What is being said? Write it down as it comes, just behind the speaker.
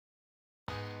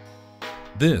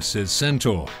This is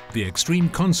CENTAUR, the extreme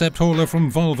concept hauler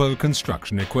from Volvo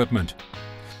Construction Equipment.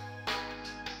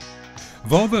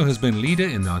 Volvo has been leader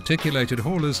in articulated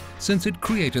haulers since it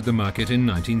created the market in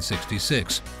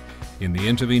 1966. In the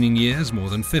intervening years,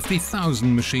 more than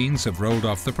 50,000 machines have rolled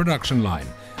off the production line,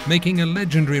 making a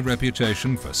legendary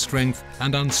reputation for strength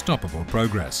and unstoppable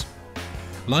progress.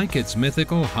 Like its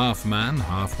mythical half-man,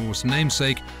 half-horse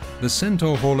namesake, the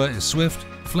CENTAUR hauler is swift,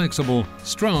 flexible,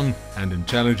 strong and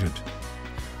intelligent.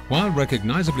 While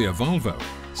recognizably a Volvo,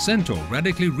 CENTAUR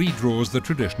radically redraws the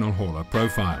traditional hauler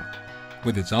profile.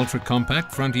 With its ultra-compact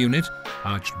front unit,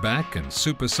 arched back and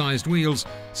super-sized wheels,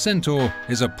 CENTAUR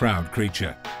is a proud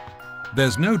creature.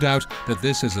 There's no doubt that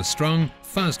this is a strong,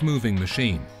 fast-moving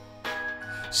machine.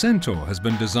 CENTAUR has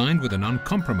been designed with an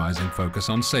uncompromising focus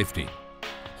on safety.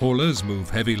 Haulers move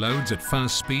heavy loads at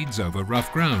fast speeds over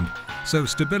rough ground, so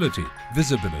stability,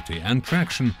 visibility and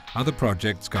traction are the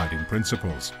project's guiding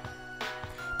principles.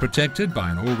 Protected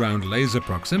by an all-round laser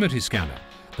proximity scanner,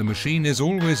 the machine is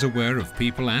always aware of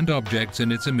people and objects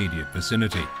in its immediate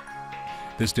vicinity.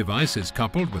 This device is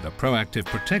coupled with a proactive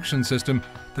protection system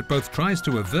that both tries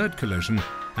to avert collision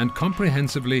and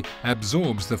comprehensively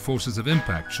absorbs the forces of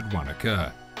impact should one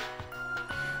occur.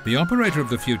 The operator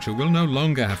of the future will no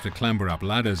longer have to clamber up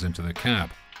ladders into the cab.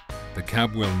 The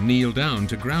cab will kneel down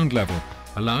to ground level,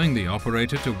 allowing the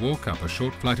operator to walk up a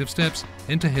short flight of steps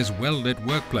into his well-lit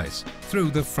workplace through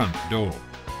the front door.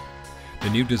 The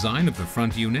new design of the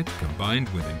front unit, combined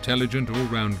with intelligent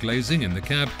all-round glazing in the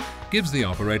cab, gives the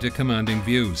operator commanding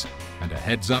views, and a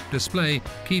heads-up display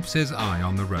keeps his eye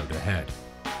on the road ahead.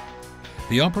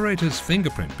 The operator's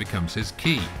fingerprint becomes his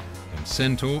key, and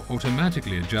CENTAUR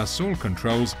automatically adjusts all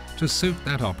controls to suit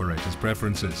that operator's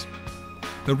preferences.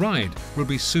 The ride will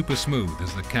be super smooth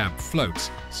as the cab floats,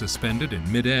 suspended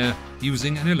in mid-air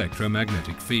using an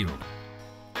electromagnetic field.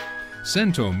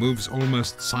 CENTAUR moves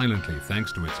almost silently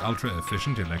thanks to its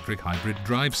ultra-efficient electric hybrid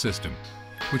drive system,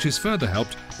 which is further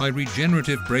helped by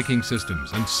regenerative braking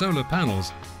systems and solar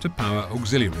panels to power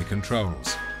auxiliary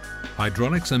controls.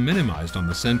 Hydraulics are minimized on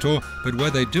the CENTAUR, but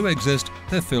where they do exist,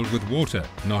 they're filled with water,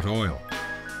 not oil.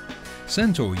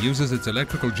 CENTAUR uses its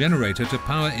electrical generator to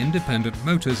power independent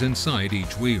motors inside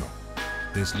each wheel.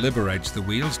 This liberates the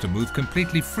wheels to move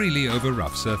completely freely over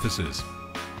rough surfaces.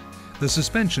 The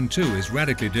suspension too is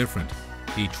radically different.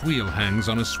 Each wheel hangs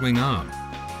on a swing arm.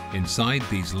 Inside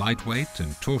these lightweight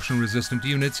and torsion-resistant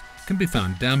units can be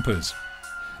found dampers.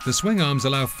 The swing arms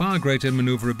allow far greater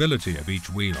maneuverability of each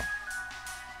wheel.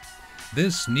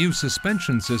 This new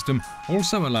suspension system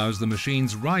also allows the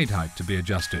machine's ride height to be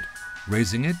adjusted,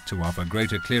 raising it to offer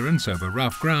greater clearance over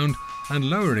rough ground and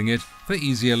lowering it for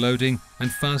easier loading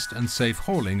and fast and safe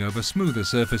hauling over smoother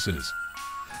surfaces.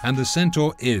 And the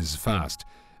CENTAUR is fast.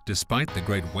 Despite the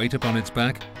great weight upon its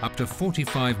back, up to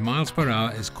 45 miles per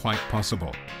hour is quite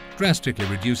possible, drastically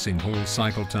reducing haul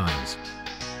cycle times.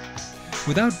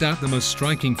 Without doubt, the most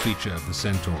striking feature of the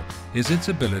CENTAUR is its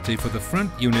ability for the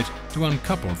front unit to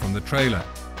uncouple from the trailer.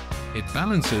 It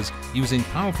balances using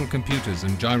powerful computers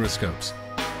and gyroscopes,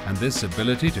 and this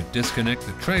ability to disconnect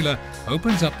the trailer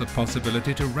opens up the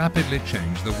possibility to rapidly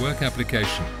change the work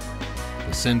application.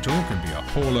 The CENTAUR can be a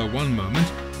hauler one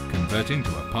moment, converting to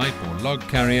a pipe or log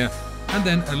carrier, and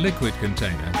then a liquid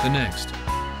container the next.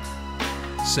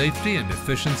 Safety and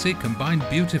efficiency combine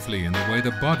beautifully in the way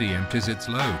the body empties its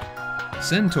load.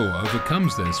 CENTAUR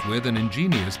overcomes this with an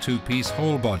ingenious two-piece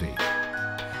haul body.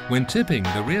 When tipping,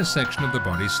 the rear section of the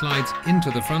body slides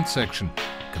into the front section,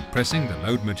 compressing the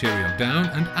load material down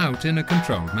and out in a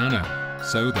controlled manner,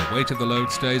 so the weight of the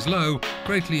load stays low,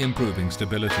 greatly improving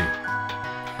stability.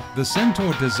 The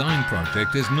CENTAUR design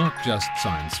project is not just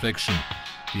science fiction.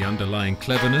 The underlying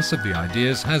cleverness of the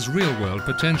ideas has real-world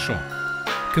potential.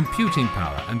 Computing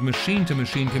power and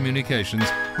machine-to-machine communications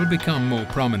will become more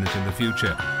prominent in the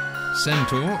future.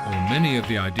 CENTAUR, or many of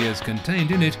the ideas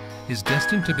contained in it, is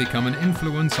destined to become an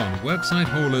influence on worksite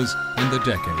haulers in the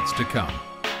decades to come.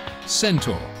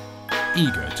 CENTAUR,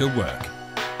 eager to work.